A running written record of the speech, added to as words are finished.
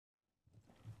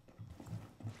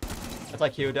That's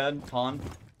like you, dead. Con.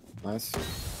 Nice.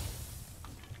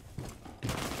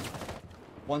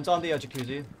 One's on the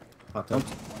jacuzzi.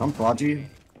 I'm Blodgy.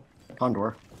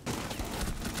 Condor.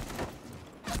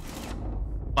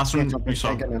 Last one you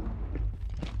saw. 15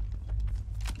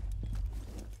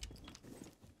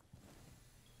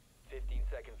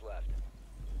 seconds left.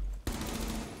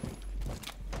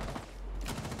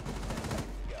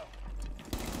 Go.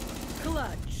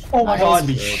 Clutch. Oh my god.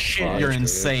 Holy shit, you're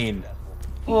insane.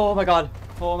 Oh my god.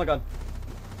 Oh my god.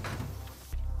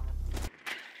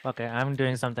 Okay, I'm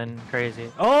doing something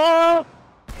crazy. Oh!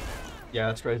 Yeah,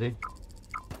 that's crazy.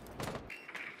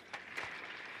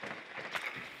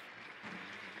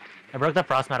 I broke the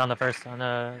frost mat on the first, on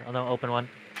the open one.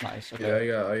 Nice. Okay.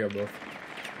 Yeah, I got both.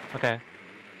 Okay.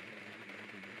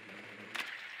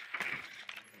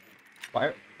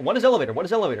 Fire. One is elevator. One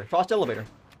is elevator. Frost elevator.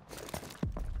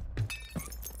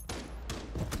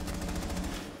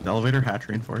 The elevator hatch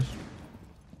reinforced.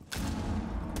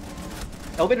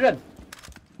 Elevator dead.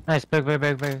 Nice, big. One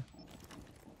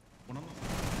on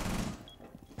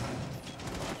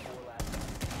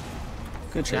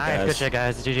Good shit, Nice, guys. good shit,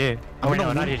 guys. GG. Oh, wait,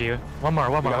 no, not GG. One more.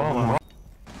 I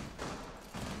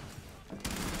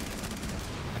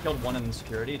killed one in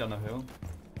security. Don't know who.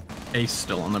 Ace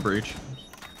still on the breach.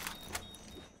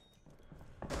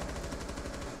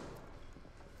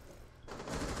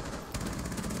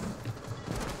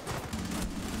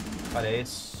 Got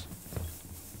ace.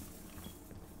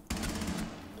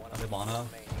 Mana.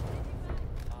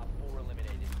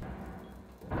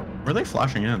 Where are they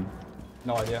flashing in?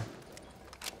 No idea.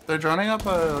 They're droning up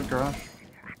a garage.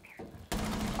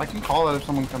 I can call it if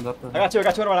someone comes up there. I got two in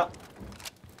right now.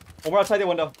 One more outside the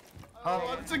window.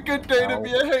 Oh, it's a good day to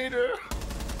be a hater.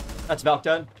 That's Valk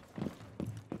dead.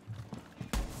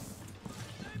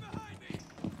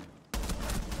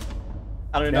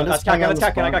 I don't even know. That's Kakin. That's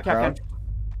Kakin. I got Kakin.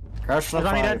 Crash left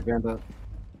side, Bandit.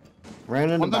 Ran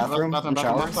in the bathroom. Left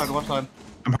side.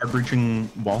 I'm hard breaching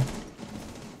wall.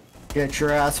 Get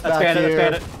your ass That's back Bandit. here.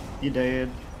 That's Bandit. You did.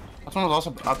 That one was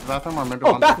also out the bathroom, or maybe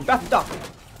Oh, one. bathroom, dock.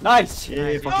 Nice. Yeah,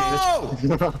 Nice. fucking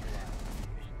bitch.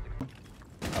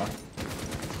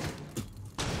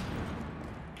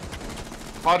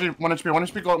 Audrey, 1 HP, 1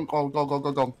 HP,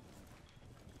 go.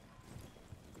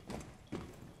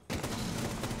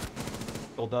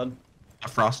 Gold dead. A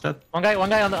frosted. One guy on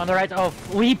the right. Oh,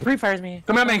 he pre-fires me.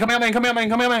 Come here, main.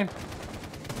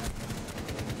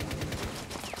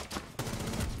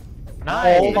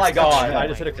 Nice. Oh my god. I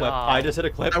just hit a God.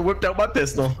 clip. I whipped out my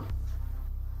pistol.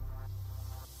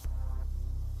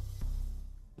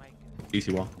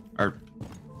 DC wall. Or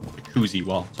koozie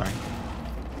wall, sorry.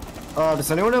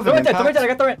 Does anyone have The an right dead. impact? I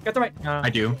got the right. No. I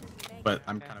do, but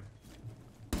I'm kind of...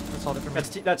 Let's hold it for me.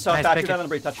 That's Nice, Thatcher pick down it. on the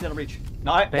breach. Thatcher down the breach.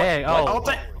 No, I... Big.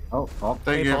 What? Oh. Oh,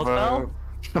 Thank you, both bro.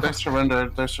 fell? They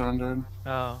surrendered.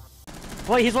 Oh.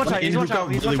 Wait, he's one shot. He's one shot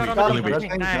on Really the weak.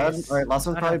 wing. Nice. Alright, last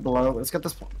one's I probably know. below. Let's get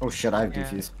this. Oh shit, I have Yeah.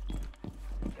 defuse.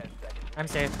 I'm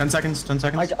safe. 10 seconds, 10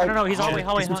 seconds. No, he's hallway.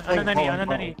 He's just On the playing hallway.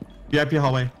 90. VIP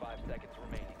hallway. 5 seconds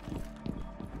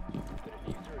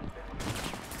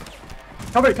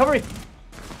remaining. Cover me.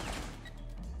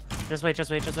 Just wait.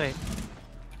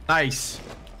 Nice.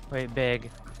 Wait, big.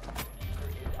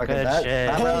 Okay, Good that shit.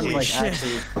 round's Holy like shit.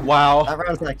 actually. Wow. That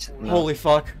round's actually. No. Holy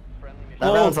fuck.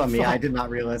 That round's on holy me. fuck. I did not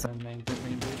realize.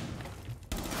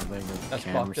 That's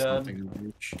Cam or fucked up. something in the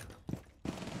breach.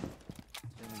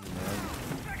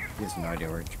 He has no idea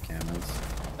where Cam is.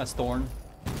 That's Thorn.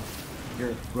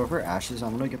 Here, whoever ashes,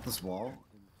 I'm gonna get this wall.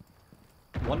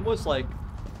 One was like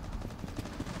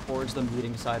towards the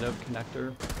meeting side of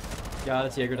connector. Yeah,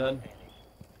 that's Jaeger dead.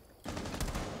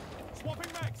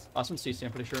 Last one's CC,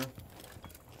 I'm pretty sure.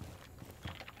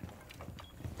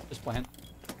 Just plant.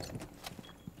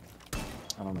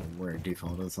 I don't know where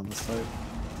default is on this side.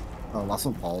 Oh, last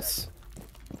one pulse.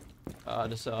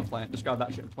 Just plant. Just grab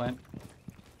that shit and plant.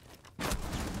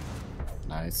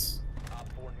 Nice. Op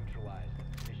 4 neutralized.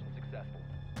 Mission successful.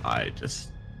 I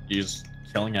just use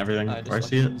killing everything I before I just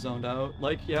see fucking it. zoned out.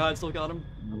 Like, yeah, I still got him.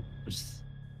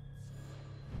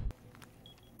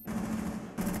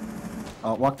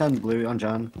 Walk down blue on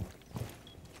John.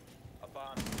 A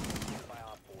bomb defused by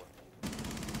Op 4.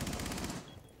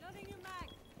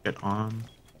 Get on.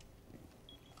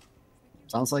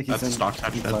 Sounds like he's That's in. stock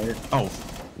touch he's dead. fired. Oh.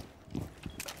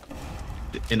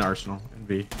 In Arsenal, in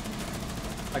V.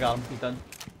 I got him. He's dead.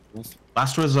 Nice.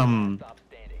 Last was, Stop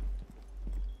standing.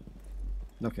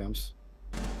 No cams.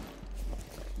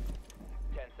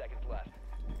 10 seconds left.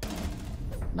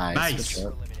 Nice. Nice. Good shot.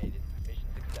 Eliminated. Mission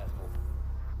successful.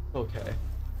 Okay.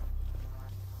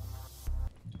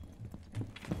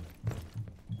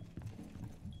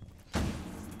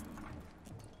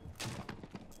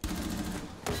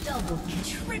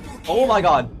 Oh my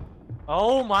god.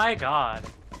 Oh my god.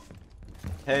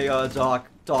 Hey, Doc,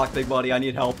 big buddy, I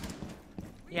need help.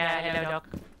 Yeah, Doc.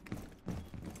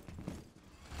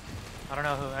 I don't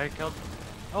know who I killed.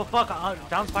 Oh fuck,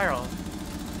 down spiral.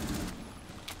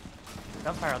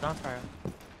 Down spiral, down spiral.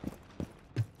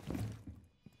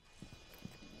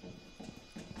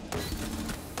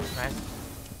 Nice.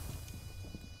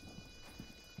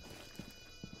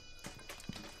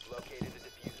 Located the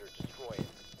diffuser. Destroy it.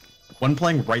 One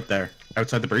playing right there,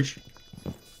 outside the breach.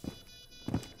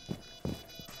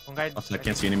 One guy. Oh, I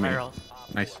can't see any more. spiral.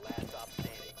 Nice. Last stop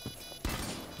standing.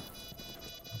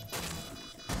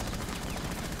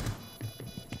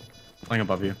 Playing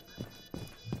above you.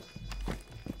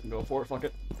 Go for it, fuck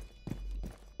it.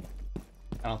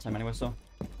 I don't have time anyway, so.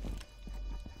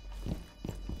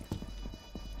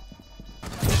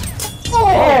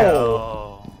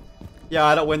 Oh! Yeah,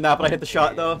 I don't win that, but I hit the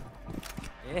shot though.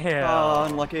 Yeah. Oh,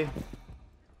 unlucky.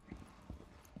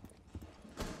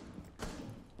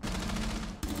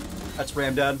 That's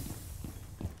Ram dead.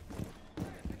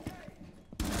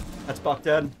 That's Buck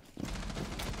dead.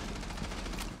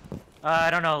 I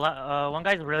don't know. One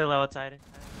guy's really low outside.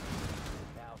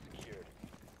 Now secured.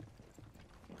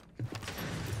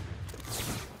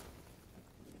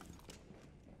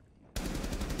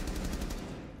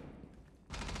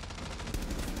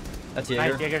 That's Nice,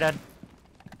 Jaeger. Jaeger dead.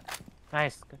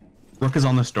 Nice. Rook is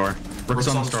on this door. Rook is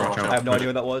on this door. Watch out. I have no idea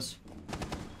what that was.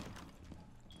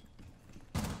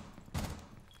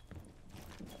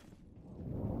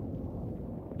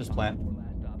 Just plant.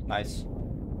 Nice.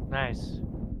 Nice.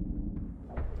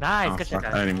 Nice. Oh, Good shit, fuck. I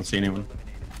guys. didn't even see anyone.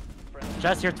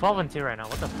 Jess, you're 12 and 2 right now.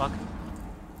 What the fuck?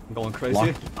 I'm going crazy.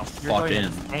 Locked the You're fuck going in.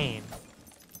 insane.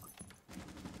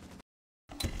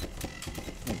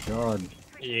 Oh god.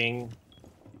 Ying.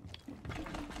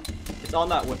 It's on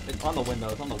that. It's on the window.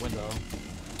 It's on the window.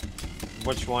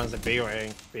 Which one is it? B or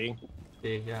A? B?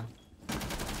 B, yeah.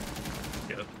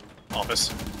 Yeah.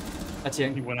 Office. That's He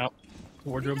Ying. went out.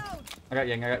 Wardrobe. I got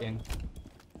Ying. I got Ying.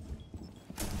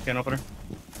 Can opener.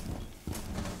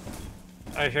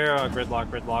 I hear a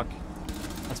gridlock.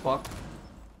 That's Buck.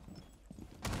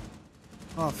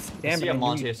 Oh, I damn see it. a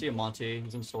Monty. I see a Monty.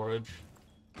 He's in storage.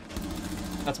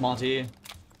 That's Monty.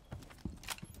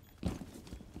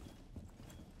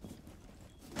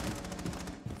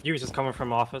 He was just coming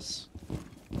from office.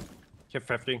 Hit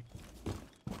 50.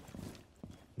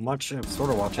 Much, I'm sort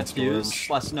of watching That's Fuse. storage.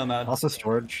 Less Nomad. Also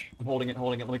storage. I'm holding it.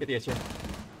 Let me get the HA.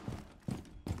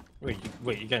 Wait,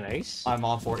 you got an ace? I'm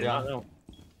on for it, Did not yeah. know.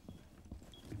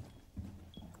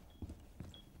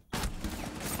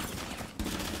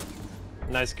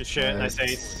 Nice, good shit. Nice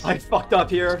ace. I fucked up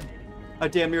here. I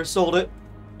damn near sold it.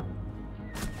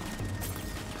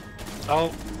 Oh,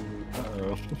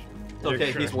 Uh-oh. It's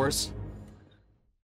okay, You're he's sure. worse.